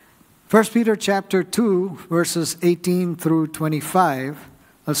1 Peter chapter 2, verses 18 through 25.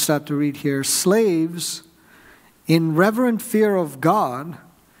 Let's start to read here. Slaves, in reverent fear of God,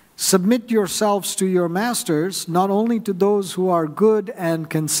 submit yourselves to your masters, not only to those who are good and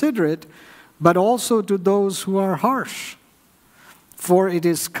considerate, but also to those who are harsh. For it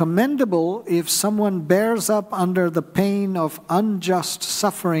is commendable if someone bears up under the pain of unjust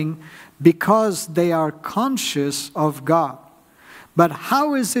suffering because they are conscious of God. But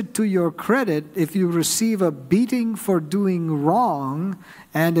how is it to your credit if you receive a beating for doing wrong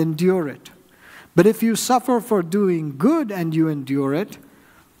and endure it? But if you suffer for doing good and you endure it,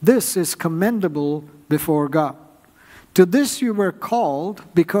 this is commendable before God. To this you were called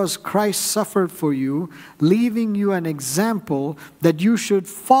because Christ suffered for you, leaving you an example that you should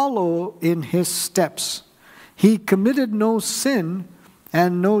follow in his steps. He committed no sin,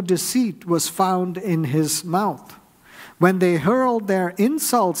 and no deceit was found in his mouth. When they hurled their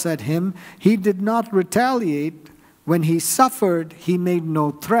insults at him, he did not retaliate. When he suffered, he made no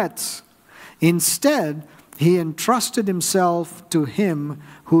threats. Instead, he entrusted himself to him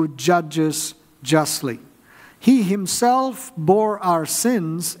who judges justly. He himself bore our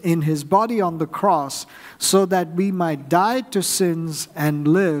sins in his body on the cross so that we might die to sins and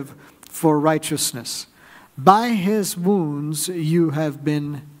live for righteousness. By his wounds you have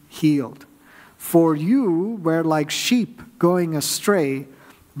been healed. For you were like sheep going astray,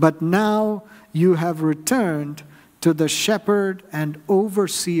 but now you have returned to the shepherd and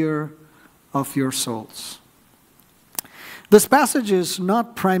overseer of your souls. This passage is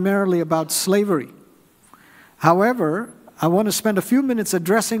not primarily about slavery. However, I want to spend a few minutes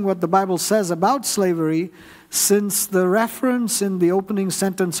addressing what the Bible says about slavery, since the reference in the opening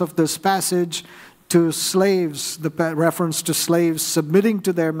sentence of this passage to slaves, the reference to slaves submitting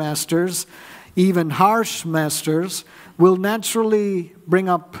to their masters, even harsh masters, will naturally bring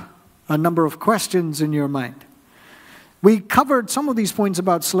up a number of questions in your mind. We covered some of these points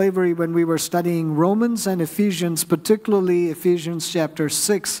about slavery when we were studying Romans and Ephesians, particularly Ephesians chapter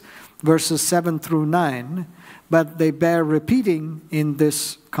 6, verses 7 through 9, but they bear repeating in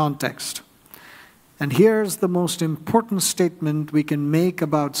this context. And here's the most important statement we can make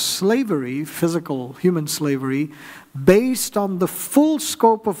about slavery, physical human slavery, based on the full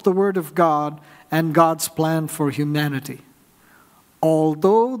scope of the Word of God and God's plan for humanity.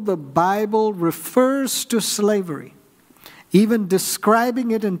 Although the Bible refers to slavery, even describing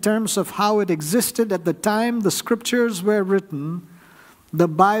it in terms of how it existed at the time the Scriptures were written, the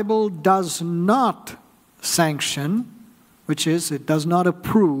Bible does not sanction, which is, it does not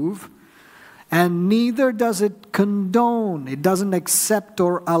approve, and neither does it condone, it doesn't accept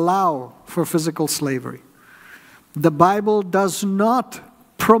or allow for physical slavery. The Bible does not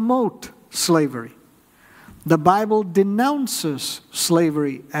promote slavery. The Bible denounces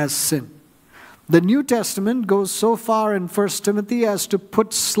slavery as sin. The New Testament goes so far in 1 Timothy as to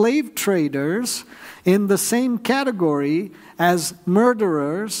put slave traders in the same category as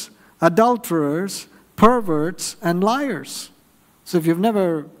murderers, adulterers, perverts, and liars. So if you've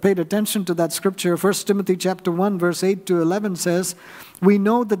never paid attention to that scripture, 1 Timothy chapter 1, verse 8 to 11 says, "We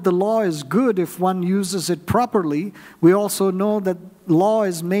know that the law is good if one uses it properly. We also know that law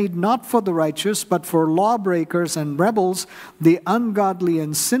is made not for the righteous, but for lawbreakers and rebels, the ungodly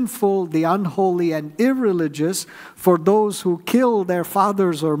and sinful, the unholy and irreligious, for those who kill their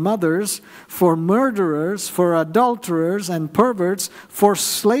fathers or mothers, for murderers, for adulterers and perverts, for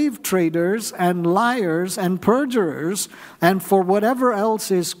slave traders and liars and perjurers, and for whatever else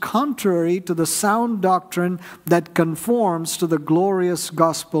is contrary to the sound doctrine that conforms to the glorious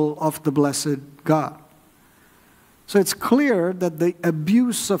gospel of the blessed God." So it's clear that the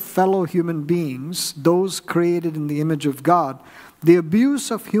abuse of fellow human beings, those created in the image of God, the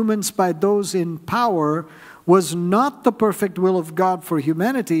abuse of humans by those in power was not the perfect will of God for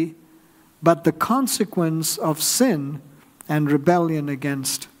humanity, but the consequence of sin and rebellion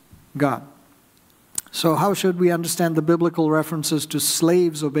against God. So how should we understand the biblical references to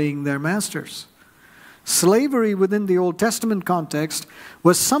slaves obeying their masters? Slavery within the Old Testament context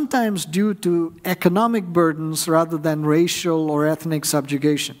was sometimes due to economic burdens rather than racial or ethnic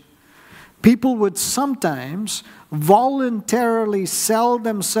subjugation. People would sometimes voluntarily sell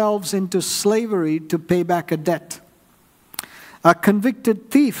themselves into slavery to pay back a debt. A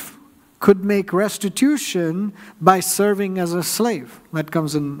convicted thief could make restitution by serving as a slave. That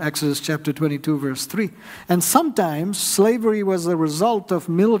comes in Exodus chapter 22, verse 3. And sometimes slavery was a result of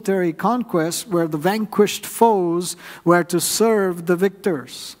military conquest where the vanquished foes were to serve the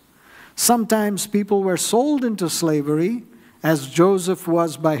victors. Sometimes people were sold into slavery, as Joseph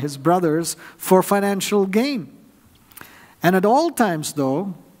was by his brothers, for financial gain. And at all times,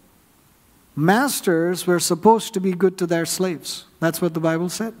 though, masters were supposed to be good to their slaves. That's what the Bible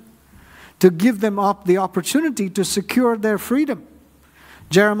said. To give them the opportunity to secure their freedom.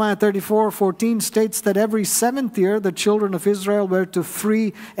 Jeremiah 34:14 states that every 7th year the children of Israel were to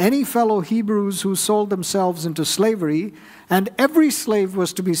free any fellow Hebrews who sold themselves into slavery, and every slave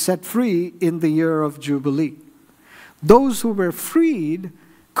was to be set free in the year of Jubilee. Those who were freed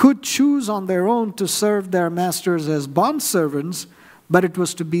could choose on their own to serve their masters as bondservants, but it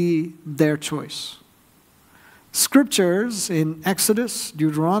was to be their choice. Scriptures in Exodus,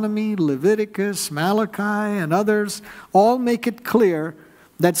 Deuteronomy, Leviticus, Malachi, and others all make it clear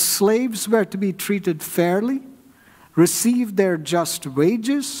that slaves were to be treated fairly, receive their just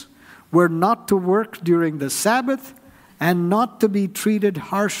wages, were not to work during the Sabbath, and not to be treated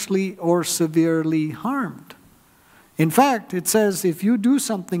harshly or severely harmed. In fact, it says if you do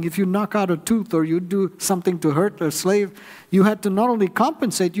something, if you knock out a tooth or you do something to hurt a slave, you had to not only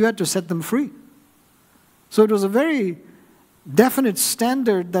compensate, you had to set them free. So it was a very definite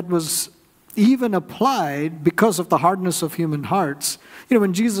standard that was even applied because of the hardness of human hearts.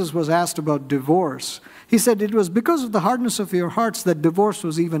 When Jesus was asked about divorce, he said it was because of the hardness of your hearts that divorce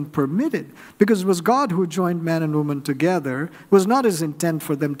was even permitted. Because it was God who joined man and woman together. It was not his intent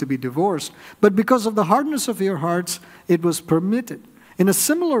for them to be divorced. But because of the hardness of your hearts, it was permitted. In a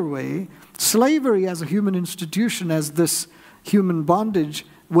similar way, slavery as a human institution, as this human bondage,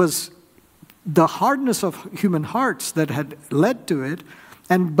 was the hardness of human hearts that had led to it.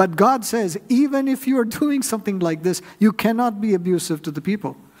 But God says, even if you are doing something like this, you cannot be abusive to the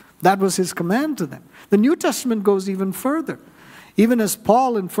people. That was his command to them. The New Testament goes even further. Even as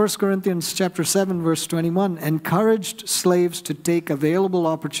Paul in 1 Corinthians chapter 7, verse 21, encouraged slaves to take available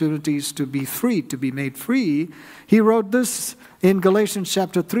opportunities to be free, to be made free, he wrote this in Galatians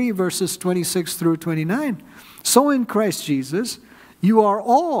chapter 3, verses 26 through 29. So in Christ Jesus, you are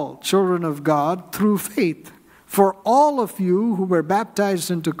all children of God through faith. For all of you who were baptized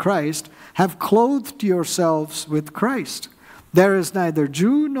into Christ have clothed yourselves with Christ. There is neither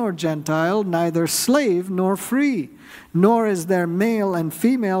Jew nor Gentile, neither slave nor free, nor is there male and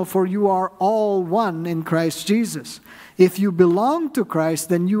female, for you are all one in Christ Jesus. If you belong to Christ,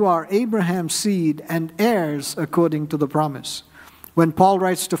 then you are Abraham's seed and heirs according to the promise. When Paul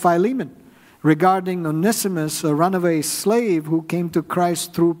writes to Philemon regarding Onesimus, a runaway slave who came to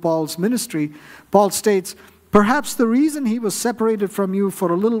Christ through Paul's ministry, Paul states, perhaps the reason he was separated from you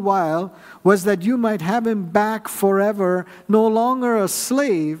for a little while was that you might have him back forever, no longer a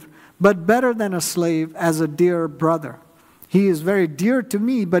slave, but better than a slave, as a dear brother. He is very dear to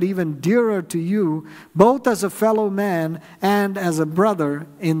me, but even dearer to you, both as a fellow man and as a brother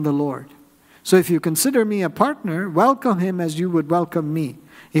in the Lord. So if you consider me a partner, welcome him as you would welcome me.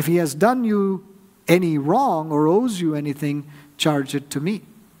 If he has done you any wrong or owes you anything, charge it to me.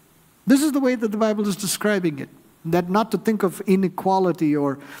 This is the way that the Bible is describing it. That not to think of inequality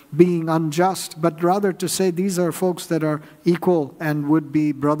or being unjust, but rather to say these are folks that are equal and would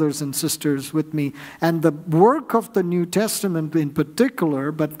be brothers and sisters with me. And the work of the New Testament in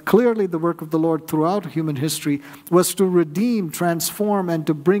particular, but clearly the work of the Lord throughout human history, was to redeem, transform, and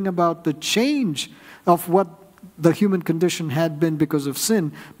to bring about the change of what the human condition had been because of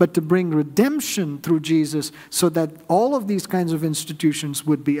sin, but to bring redemption through Jesus so that all of these kinds of institutions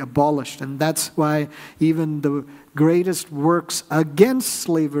would be abolished. And that's why even the greatest works against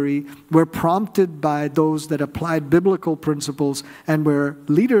slavery were prompted by those that applied biblical principles and were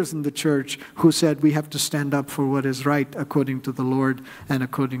leaders in the church who said we have to stand up for what is right according to the Lord and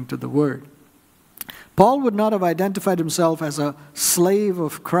according to the Word. Paul would not have identified himself as a slave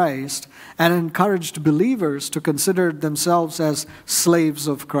of Christ and encouraged believers to consider themselves as slaves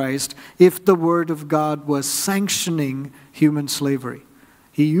of Christ if the Word of God was sanctioning human slavery.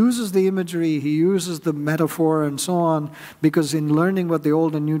 He uses the imagery, he uses the metaphor and so on, because in learning what the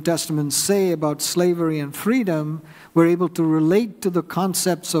Old and New Testaments say about slavery and freedom, we're able to relate to the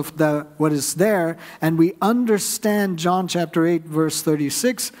concepts of what is there, and we understand John chapter 8, verse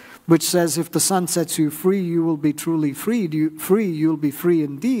 36, which says, if the Son sets you free, you will be truly freed. You'll be free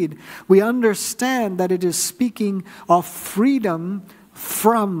indeed. We understand that it is speaking of freedom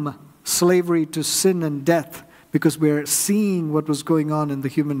from slavery to sin and death, because we're seeing what was going on in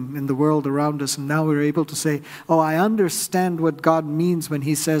the world around us, and now we're able to say, oh, I understand what God means when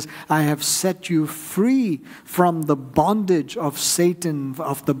he says, I have set you free from the bondage of Satan,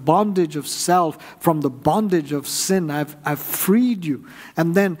 of the bondage of self, from the bondage of sin. I've freed you.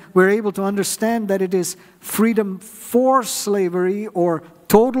 And then we're able to understand that it is freedom for slavery or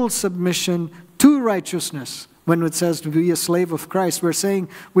total submission to righteousness when it says to be a slave of Christ. We're saying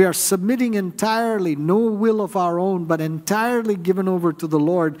we are submitting entirely, no will of our own, but entirely given over to the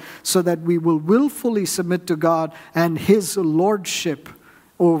Lord, so that we will willfully submit to God and His lordship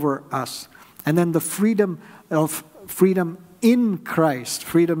over us. And then the freedom in Christ,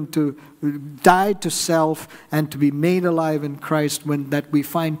 freedom to die to self and to be made alive in Christ, that we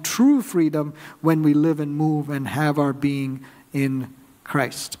find true freedom when we live and move and have our being in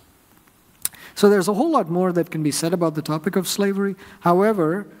Christ. So there's a whole lot more that can be said about the topic of slavery.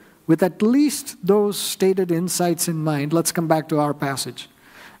 However, with at least those stated insights in mind, let's come back to our passage.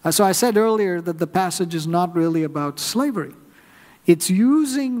 So I said earlier that the passage is not really about slavery. It's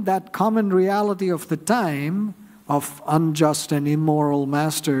using that common reality of the time of unjust and immoral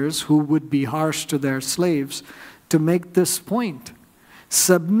masters who would be harsh to their slaves to make this point.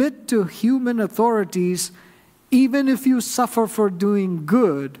 Submit to human authorities even if you suffer for doing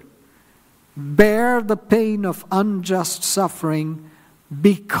good. Bear the pain of unjust suffering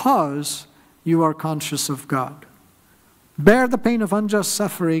because you are conscious of God. Bear the pain of unjust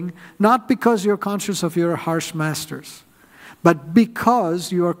suffering not because you're conscious of your harsh masters, but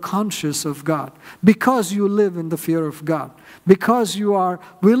because you are conscious of God, because you live in the fear of God, because you are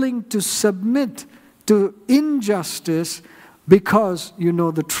willing to submit to injustice because you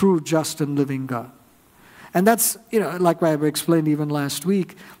know the true, just, and living God. And that's, like I explained even last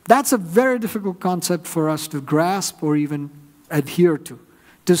week, that's a very difficult concept for us to grasp or even adhere to.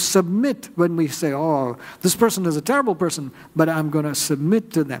 To submit when we say, oh, this person is a terrible person, but I'm going to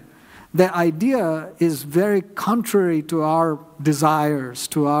submit to them. The idea is very contrary to our desires,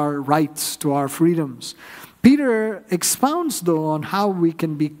 to our rights, to our freedoms. Peter expounds, though, on how we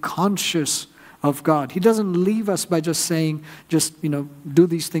can be conscious of God. He doesn't leave us by just saying, do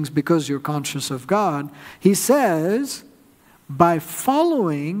these things because you're conscious of God. He says, by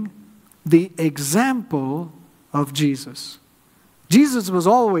following the example of Jesus. Jesus was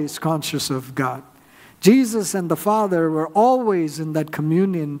always conscious of God. Jesus and the Father were always in that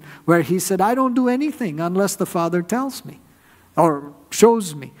communion where He said, I don't do anything unless the Father tells me or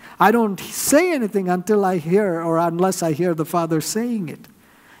shows me. I don't say anything until I hear or unless I hear the Father saying it.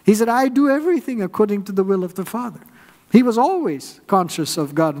 He said, I do everything according to the will of the Father. He was always conscious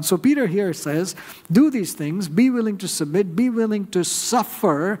of God. And so Peter here says, do these things, be willing to submit, be willing to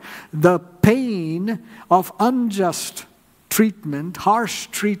suffer the pain of unjust treatment, harsh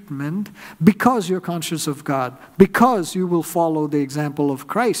treatment, because you're conscious of God, because you will follow the example of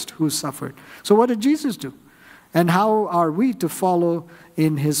Christ who suffered. So what did Jesus do? And how are we to follow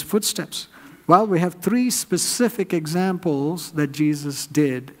in His footsteps? Well, we have three specific examples that Jesus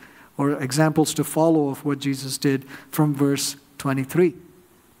did, or examples to follow of what Jesus did from verse 23.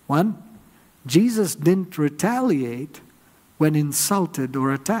 1, Jesus didn't retaliate when insulted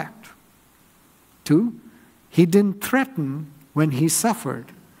or attacked. 2, He didn't threaten when He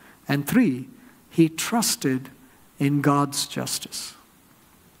suffered. And 3, He trusted in God's justice.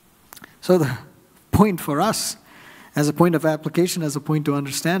 So the point for us, as a point of application, as a point to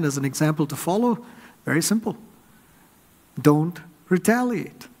understand, as an example to follow, very simple. Don't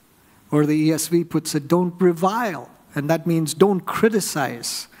retaliate. Or the ESV puts it, don't revile. And that means don't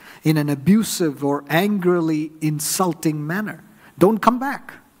criticize in an abusive or angrily insulting manner. Don't come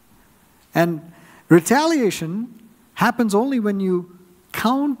back. And retaliation happens only when you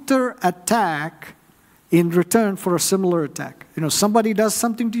counterattack in return for a similar attack. Somebody does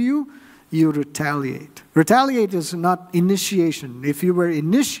something to you, you retaliate. Retaliate is not initiation. If you were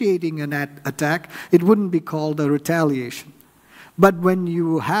initiating an attack, it wouldn't be called a retaliation. But when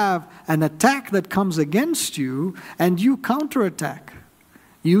you have an attack that comes against you and you counterattack,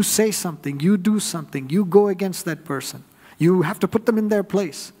 you say something, you do something, you go against that person, you have to put them in their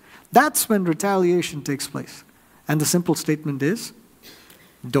place. That's when retaliation takes place. And the simple statement is,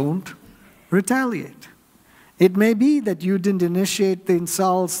 don't retaliate. It may be that you didn't initiate the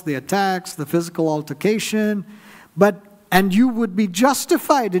insults, the attacks, the physical altercation, and you would be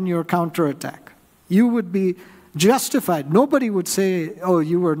justified in your counterattack. You would be justified. Nobody would say, oh,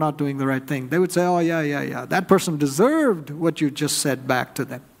 you were not doing the right thing. They would say, oh, yeah, that person deserved what you just said back to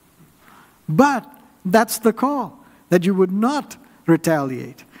them. But that's the call, that you would not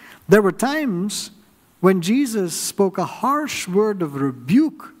retaliate. There were times when Jesus spoke a harsh word of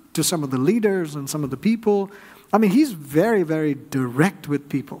rebuke to some of the leaders and some of the people. He's very, very direct with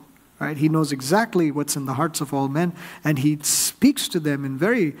people, right? He knows exactly what's in the hearts of all men, and He speaks to them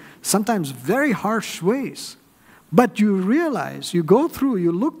in sometimes very harsh ways. But you realize, you look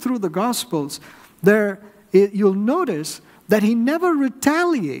through the Gospels, you'll notice that He never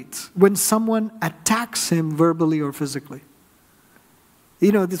retaliates when someone attacks Him verbally or physically.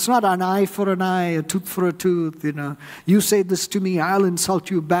 It's not an eye for an eye, a tooth for a tooth. You say this to me, I'll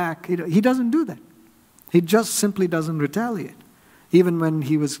insult you back. He doesn't do that. He just simply doesn't retaliate. Even when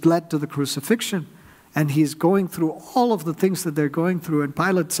he was led to the crucifixion, and he's going through all of the things that they're going through, and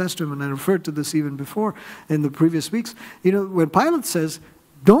Pilate says to him, and I referred to this even before in the previous weeks, when Pilate says,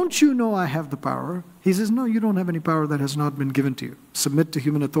 don't you know I have the power? He says, no, you don't have any power that has not been given to you. Submit to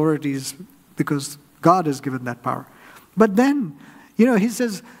human authorities because God has given that power. But then, he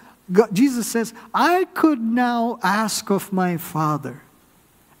says, Jesus says, I could now ask of my Father,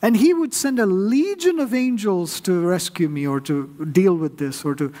 and he would send a legion of angels to rescue me or to deal with this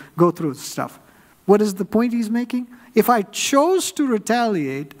or to go through stuff. What is the point he's making? If I chose to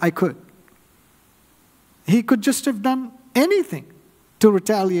retaliate, I could. He could just have done anything to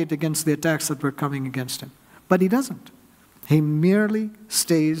retaliate against the attacks that were coming against him. But he doesn't. He merely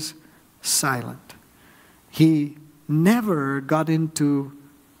stays silent. He never got into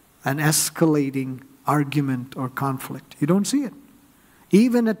an escalating argument or conflict. You don't see it.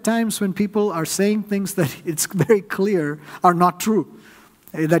 Even at times when people are saying things that it's very clear are not true,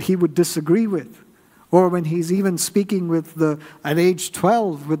 that he would disagree with. Or when he's even speaking at age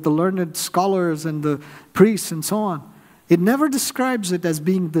 12 with the learned scholars and the priests and so on. It never describes it as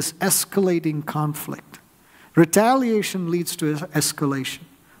being this escalating conflict. Retaliation leads to escalation.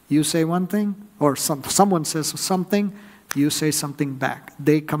 You say one thing, or someone says something, you say something back.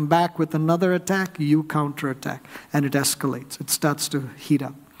 They come back with another attack, you counterattack, and it escalates. It starts to heat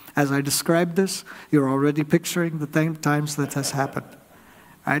up. As I described this, you're already picturing the times that has happened.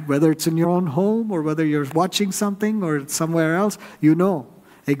 Right? Whether it's in your own home or whether you're watching something or somewhere else, you know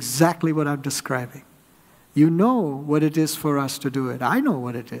exactly what I'm describing. You know what it is for us to do it. I know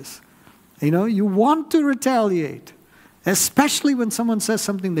what it is. You want to retaliate, especially when someone says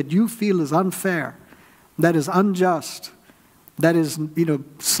something that you feel is unfair, that is unjust, that is,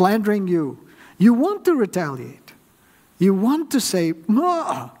 slandering you. You want to retaliate. You want to say,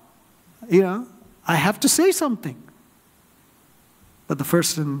 I have to say something. But the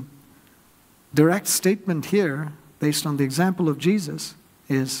first and direct statement here, based on the example of Jesus,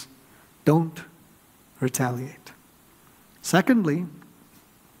 is don't retaliate. Secondly,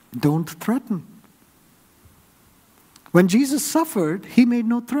 don't threaten. When Jesus suffered, he made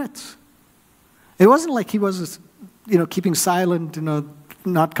no threats. It wasn't like he was, keeping silent,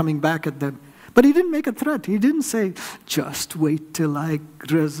 not coming back at them. But he didn't make a threat. He didn't say, just wait till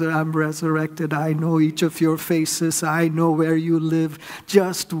I'm resurrected. I know each of your faces. I know where you live.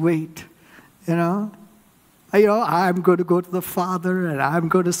 Just wait. I'm going to go to the Father and I'm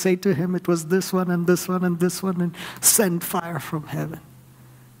going to say to him, it was this one and this one and this one, and send fire from heaven.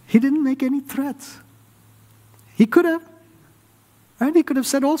 He didn't make any threats. He could have. Right? He could have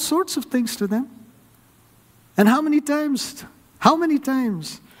said all sorts of things to them. And how many times?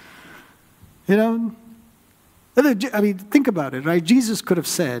 Think about it, right? Jesus could have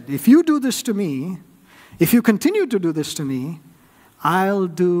said, if you do this to me, if you continue to do this to me, I'll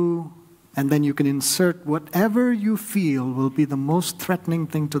do, and then you can insert whatever you feel will be the most threatening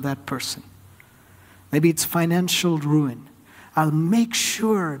thing to that person. Maybe it's financial ruin. I'll make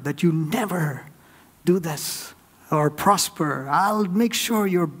sure that you never do this or prosper. I'll make sure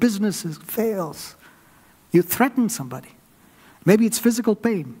your business fails. You threaten somebody. Maybe it's physical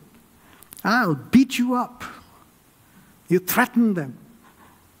pain. I'll beat you up. You threaten them.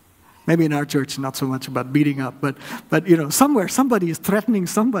 Maybe in our church, not so much about beating up, but somewhere somebody is threatening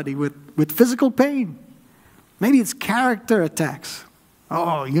somebody with physical pain. Maybe it's character attacks.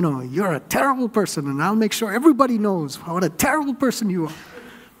 Oh, you're a terrible person, and I'll make sure everybody knows what a terrible person you are.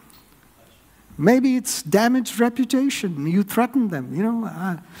 Maybe it's damaged reputation. You threaten them.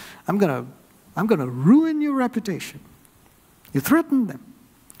 I'm gonna ruin your reputation. You threaten them.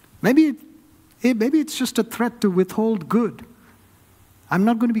 Maybe it's just a threat to withhold good. I'm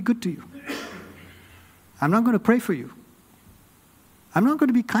not going to be good to you. I'm not going to pray for you. I'm not going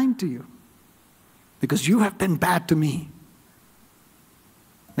to be kind to you because you have been bad to me.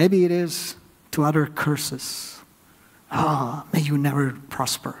 Maybe it is to utter curses. May you never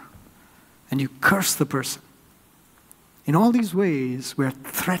prosper. And you curse the person. In all these ways, we're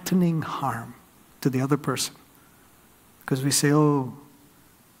threatening harm to the other person because we say,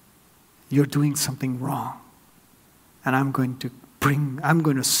 you're doing something wrong, and I'm going to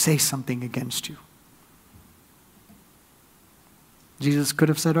say something against you. Jesus could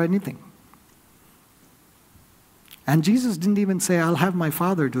have said anything. And Jesus didn't even say, I'll have my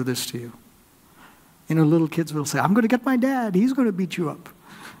Father do this to you. Little kids will say, I'm going to get my dad. He's going to beat you up.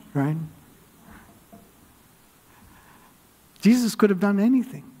 Right? Jesus could have done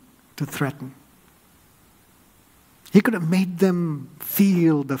anything to threaten. He could have made them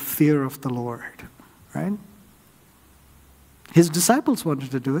feel the fear of the Lord, right? His disciples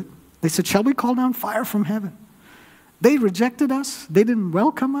wanted to do it. They said, shall we call down fire from heaven? They rejected us. They didn't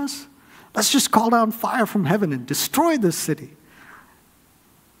welcome us. Let's just call down fire from heaven and destroy this city.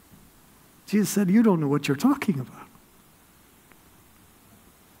 Jesus said, you don't know what you're talking about.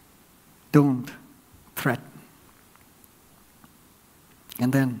 Don't threaten.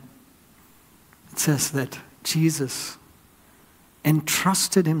 And then it says that Jesus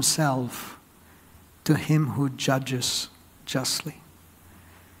entrusted himself to him who judges justly.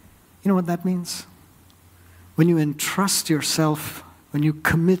 You know what that means? When you entrust yourself, when you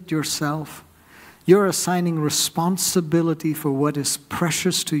commit yourself, you're assigning responsibility for what is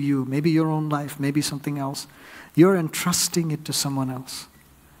precious to you, maybe your own life, maybe something else. You're entrusting it to someone else.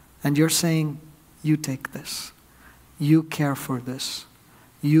 And you're saying, you take this. You care for this.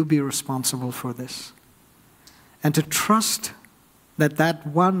 You be responsible for this. And to trust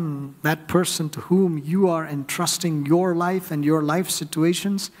that person to whom you are entrusting your life and your life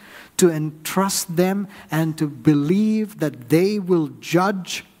situations, to entrust them and to believe that they will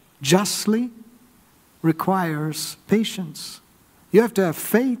judge justly, requires patience. You have to have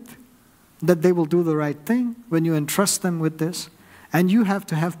faith that they will do the right thing when you entrust them with this. And you have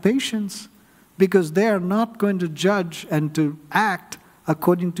to have patience because they are not going to judge and to act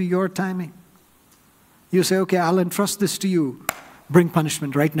according to your timing. You say, okay, I'll entrust this to you. Bring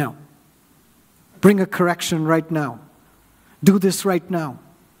punishment right now. Bring a correction right now. Do this right now.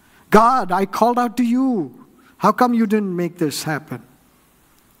 God, I called out to you. How come you didn't make this happen?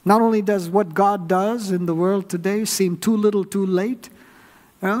 Not only does what God does in the world today seem too little too late,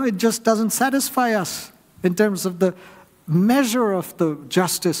 it just doesn't satisfy us in terms of the measure of the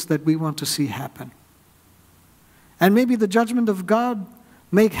justice that we want to see happen. And maybe the judgment of God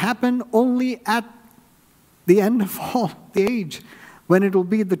may happen only at the end of all the age, when it will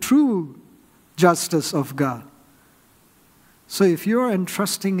be the true justice of God. So if you're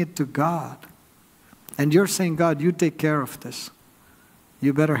entrusting it to God, and you're saying, God, you take care of this,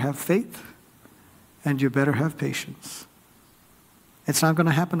 you better have faith, and you better have patience. It's not going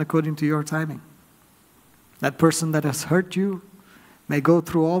to happen according to your timing. That person that has hurt you may go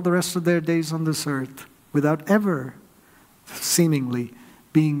through all the rest of their days on this earth without ever seemingly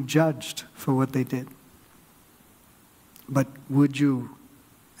being judged for what they did. But would you,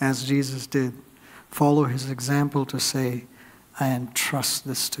 as Jesus did, follow his example to say, I entrust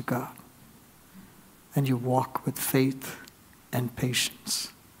this to God? And you walk with faith and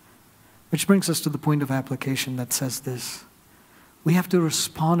patience. Which brings us to the point of application that says this. We have to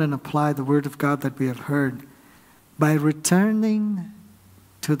respond and apply the word of God that we have heard by returning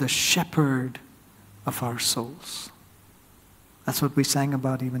to the shepherd of our souls. That's what we sang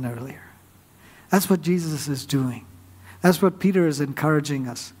about even earlier. That's what Jesus is doing. That's what Peter is encouraging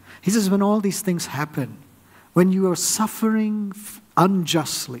us. He says, when all these things happen, when you are suffering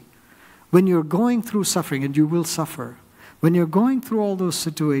unjustly, when you're going through suffering, and you will suffer, when you're going through all those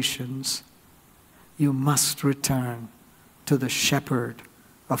situations, you must return to the shepherd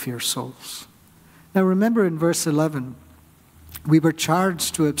of your souls. Now remember in verse 11, we were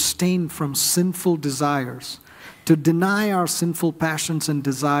charged to abstain from sinful desires, to deny our sinful passions and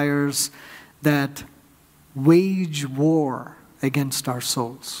desires that wage war against our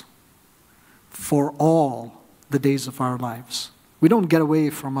souls for all the days of our lives. We don't get away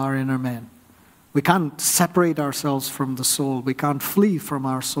from our inner man. We can't separate ourselves from the soul. We can't flee from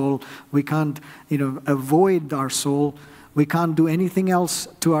our soul. We can't, avoid our soul. We can't do anything else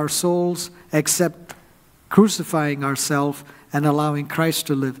to our souls except crucifying ourselves and allowing Christ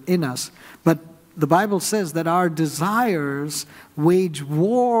to live in us. But the Bible says that our desires wage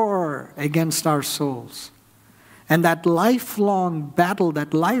war against our souls. And that lifelong battle,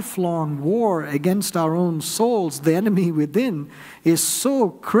 that lifelong war against our own souls, the enemy within, is so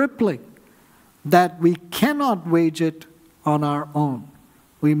crippling that we cannot wage it on our own.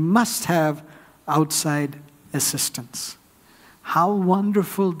 We must have outside assistance. How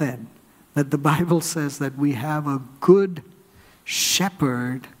wonderful then that the Bible says that we have a good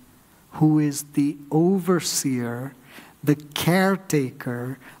shepherd who is the overseer, the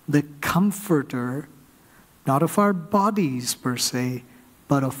caretaker, the comforter, not of our bodies per se,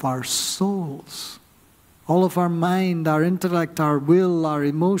 but of our souls. All of our mind, our intellect, our will, our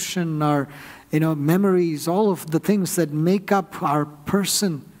emotion, our memories, all of the things that make up our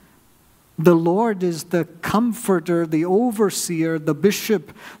person. The Lord is the comforter, the overseer, the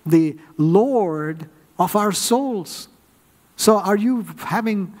bishop, the Lord of our souls. So are you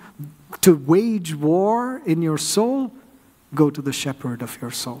having to wage war in your soul? Go to the shepherd of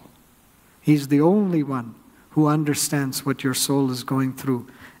your soul. He's the only one who understands what your soul is going through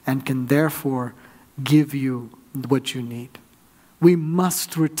and can therefore give you what you need. We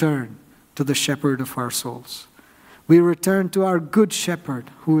must return to the shepherd of our souls. We return to our good shepherd,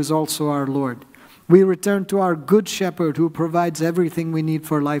 who is also our Lord. We return to our good shepherd who provides everything we need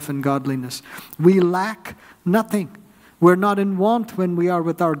for life and godliness. We lack nothing. We're not in want when we are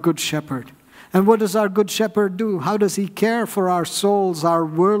with our good shepherd. And what does our good shepherd do? How does he care for our souls, our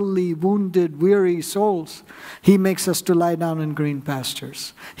worldly, wounded, weary souls? He makes us to lie down in green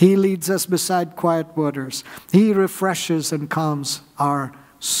pastures. He leads us beside quiet waters. He refreshes and calms our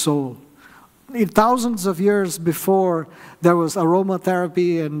soul. Thousands of years before, there was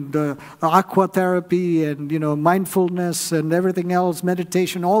aromatherapy and aquatherapy and mindfulness and everything else,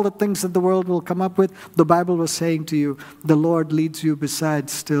 meditation, all the things that the world will come up with. The Bible was saying to you, the Lord leads you beside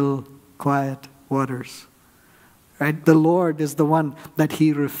still, quiet waters. Right? The Lord is the one that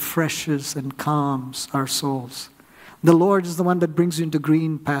He refreshes and calms our souls. The Lord is the one that brings you into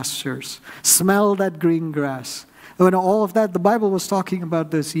green pastures. Smell that green grass. And all of that, the Bible was talking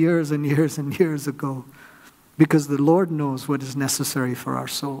about this years and years and years ago, because the Lord knows what is necessary for our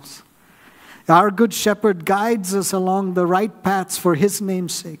souls. Our good shepherd guides us along the right paths for His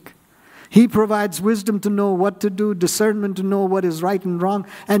name's sake. He provides wisdom to know what to do, discernment to know what is right and wrong,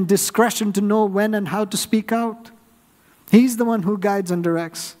 and discretion to know when and how to speak out. He's the one who guides and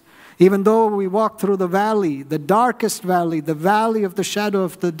directs. Even though we walk through the valley, the darkest valley, the valley of the shadow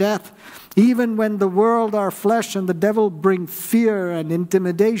of the death, even when the world, our flesh, and the devil bring fear and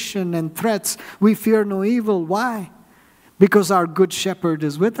intimidation and threats, we fear no evil. Why? Because our good shepherd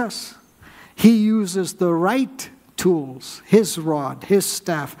is with us. He uses the right tools, His rod, His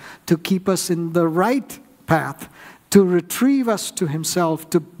staff, to keep us in the right path, to retrieve us to Himself,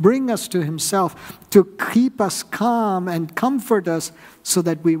 to bring us to Himself, to keep us calm and comfort us so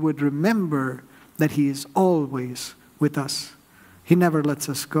that we would remember that He is always with us. He never lets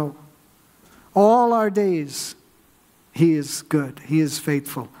us go. All our days, He is good. He is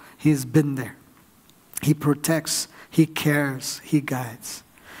faithful. He has been there. He protects. He cares. He guides.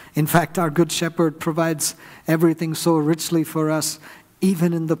 In fact, our good shepherd provides everything so richly for us,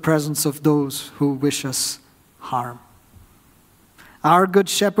 even in the presence of those who wish us harm. Our good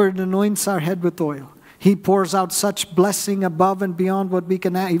shepherd anoints our head with oil. He pours out such blessing above and beyond what we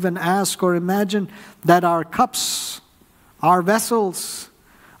can even ask or imagine, that our cups, our vessels,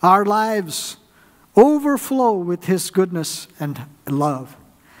 our lives overflow with His goodness and love.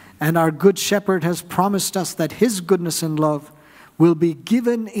 And our good shepherd has promised us that His goodness and love will be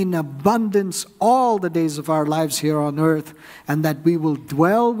given in abundance all the days of our lives here on earth, and that we will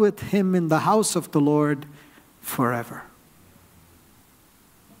dwell with Him in the house of the Lord forever.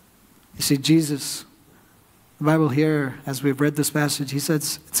 You see, Jesus, the Bible here, as we've read this passage, it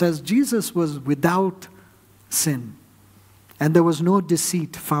says Jesus was without sin, and there was no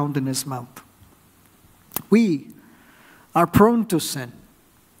deceit found in His mouth. We are prone to sin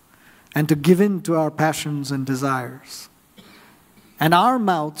and to give in to our passions and desires. And our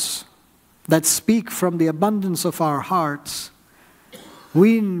mouths that speak from the abundance of our hearts,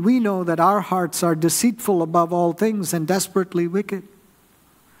 we know that our hearts are deceitful above all things and desperately wicked.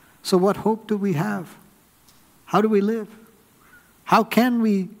 So what hope do we have? How do we live? How can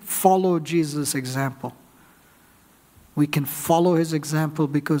we follow Jesus' example? We can follow His example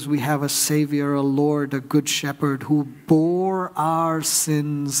because we have a Savior, a Lord, a good shepherd who bore our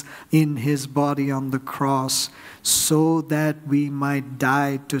sins in His body on the cross so that we might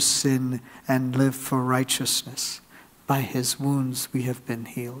die to sin and live for righteousness. By His wounds we have been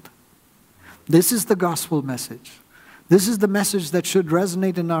healed. This is the gospel message. This is the message that should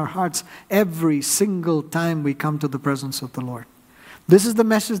resonate in our hearts every single time we come to the presence of the Lord. This is the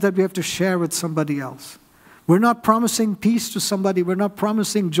message that we have to share with somebody else. We're not promising peace to somebody. We're not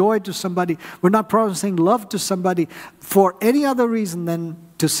promising joy to somebody. We're not promising love to somebody for any other reason than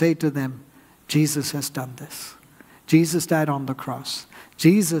to say to them, Jesus has done this. Jesus died on the cross.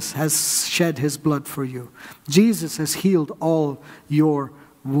 Jesus has shed His blood for you. Jesus has healed all your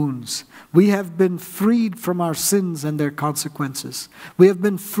wounds. We have been freed from our sins and their consequences. We have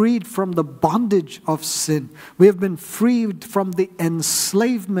been freed from the bondage of sin. We have been freed from the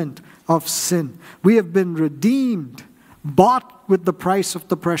enslavement of sin. We have been redeemed, bought with the price of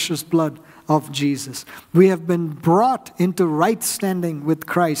the precious blood of Jesus. We have been brought into right standing with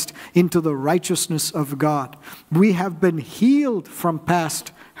Christ, into the righteousness of God. We have been healed from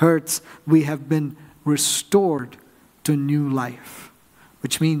past hurts. We have been restored to new life.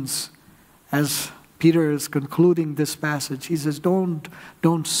 Which means, as Peter is concluding this passage, he says, don't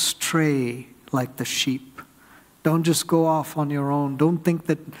stray like the sheep. Don't just go off on your own. Don't think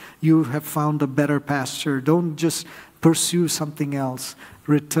that you have found a better pasture. Don't just pursue something else.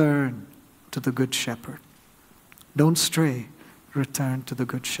 Return to the Good Shepherd. Don't stray. Return to the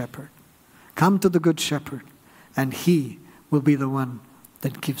Good Shepherd. Come to the Good Shepherd, and He will be the one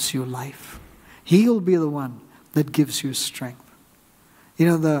that gives you life. He will be the one that gives you strength. You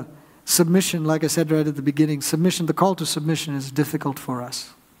know, the submission, like I said right at the beginning, submission, the call to submission is difficult for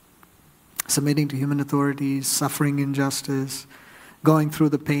us. Submitting to human authorities, suffering injustice, going through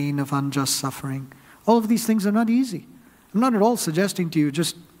the pain of unjust suffering. All of these things are not easy. I'm not at all suggesting to you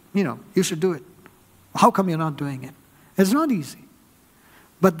just, you should do it. How come you're not doing it? It's not easy.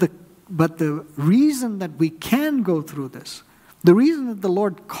 But the reason that we can go through this, the reason that the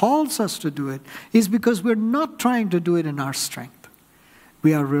Lord calls us to do it, is because we're not trying to do it in our strength.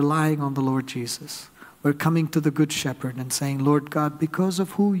 We are relying on the Lord Jesus. We're coming to the Good Shepherd and saying, Lord God, because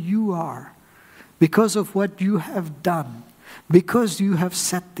of who you are, because of what you have done, because you have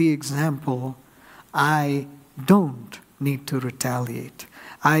set the example, I don't need to retaliate.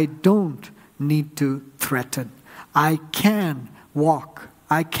 I don't need to threaten. I can walk.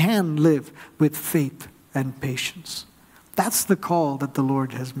 I can live with faith and patience. That's the call that the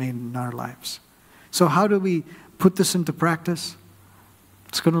Lord has made in our lives. So how do we put this into practice?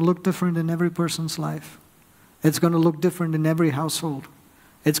 It's going to look different in every person's life. It's going to look different in every household.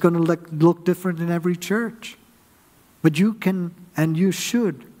 It's going to look different in every church. But you can and you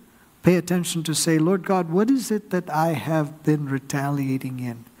should pay attention to say, Lord God, what is it that I have been retaliating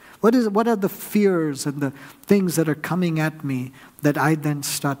in? What are the fears and the things that are coming at me that I then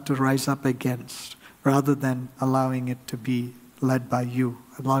start to rise up against, rather than allowing it to be led by you,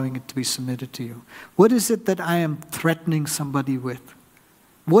 allowing it to be submitted to you? What is it that I am threatening somebody with?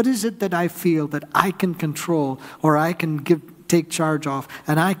 What is it that I feel that I can control, or I can take charge of,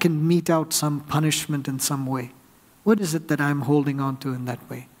 and I can mete out some punishment in some way? What is it that I'm holding on to in that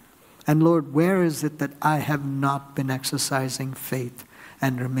way? And Lord, where is it that I have not been exercising faith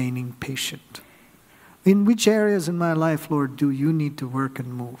and remaining patient? In which areas in my life, Lord, do you need to work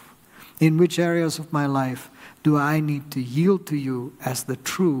and move? In which areas of my life do I need to yield to you as the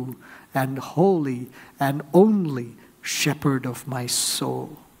true and holy and only shepherd of my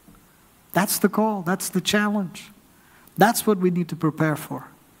soul? That's the call. That's the challenge. That's what we need to prepare for.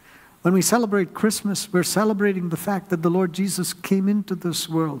 When we celebrate Christmas, we're celebrating the fact that the Lord Jesus came into this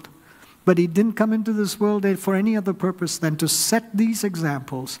world. But He didn't come into this world for any other purpose than to set these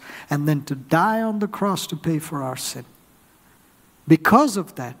examples and then to die on the cross to pay for our sin. Because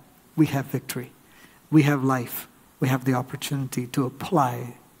of that, we have victory. We have life. We have the opportunity to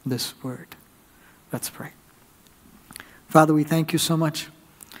apply this word. Let's pray. Father, we thank you so much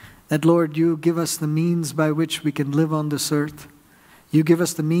that, Lord, you give us the means by which we can live on this earth. You give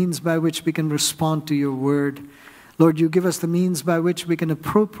us the means by which we can respond to your word. Lord, you give us the means by which we can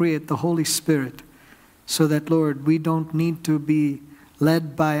appropriate the Holy Spirit so that, Lord, we don't need to be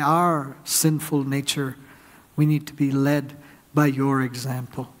led by our sinful nature. We need to be led by your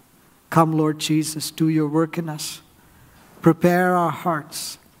example. Come, Lord Jesus, do your work in us. Prepare our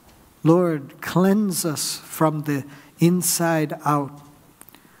hearts. Lord, cleanse us from the inside out.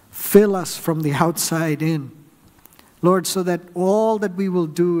 Fill us from the outside in. Lord, so that all that we will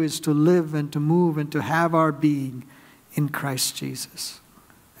do is to live and to move and to have our being in Christ Jesus.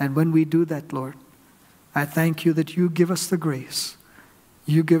 And when we do that, Lord, I thank you that you give us the grace,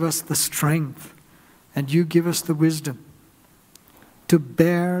 you give us the strength, and you give us the wisdom to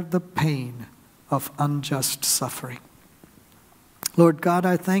bear the pain of unjust suffering. Lord God,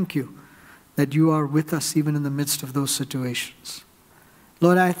 I thank you that you are with us even in the midst of those situations.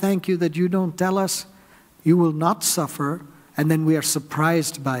 Lord, I thank you that you don't tell us you will not suffer, and then we are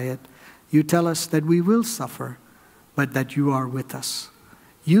surprised by it. You tell us that we will suffer, but that you are with us.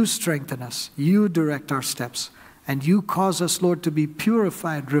 You strengthen us. You direct our steps. And you cause us, Lord, to be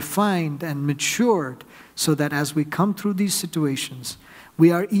purified, refined, and matured, so that as we come through these situations,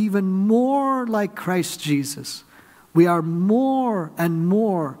 we are even more like Christ Jesus. We are more and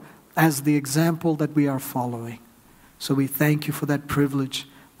more as the example that we are following. So we thank you for that privilege.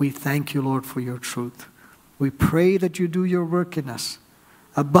 We thank you, Lord, for your truth. We pray that you do your work in us,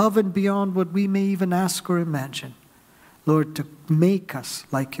 above and beyond what we may even ask or imagine. Lord, to make us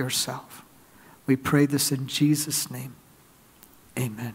like yourself. We pray this in Jesus' name. Amen.